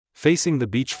Facing the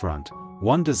beachfront,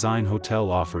 One Design Hotel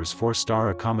offers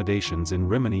 4-star accommodations in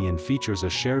Rimini and features a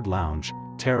shared lounge,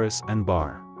 terrace and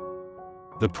bar.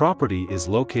 The property is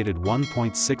located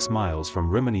 1.6 miles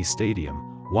from Rimini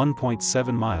Stadium,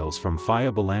 1.7 miles from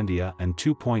Fiabilandia and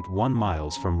 2.1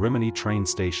 miles from Rimini Train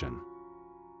Station.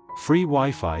 Free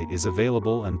Wi-Fi is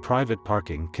available and private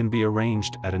parking can be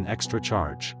arranged at an extra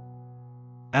charge.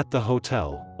 At the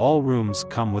hotel, all rooms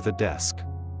come with a desk.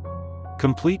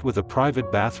 Complete with a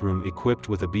private bathroom equipped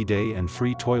with a bidet and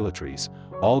free toiletries,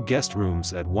 all guest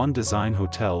rooms at One Design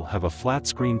Hotel have a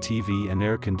flat-screen TV and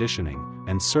air conditioning,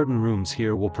 and certain rooms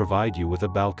here will provide you with a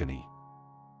balcony.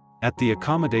 At the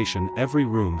accommodation, every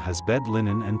room has bed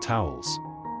linen and towels.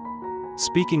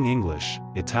 Speaking English,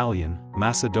 Italian,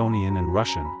 Macedonian and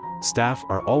Russian, staff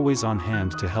are always on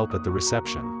hand to help at the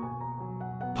reception.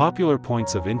 Popular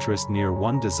points of interest near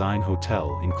One Design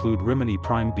Hotel include Rimini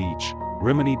Prime Beach,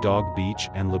 Rimini Dog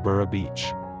Beach and Libera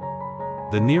Beach.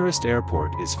 The nearest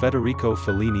airport is Federico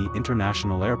Fellini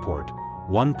International Airport,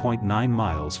 1.9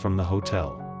 miles from the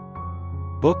hotel.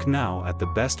 Book now at the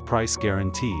best price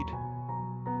guaranteed.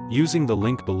 Using the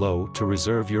link below to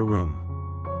reserve your room.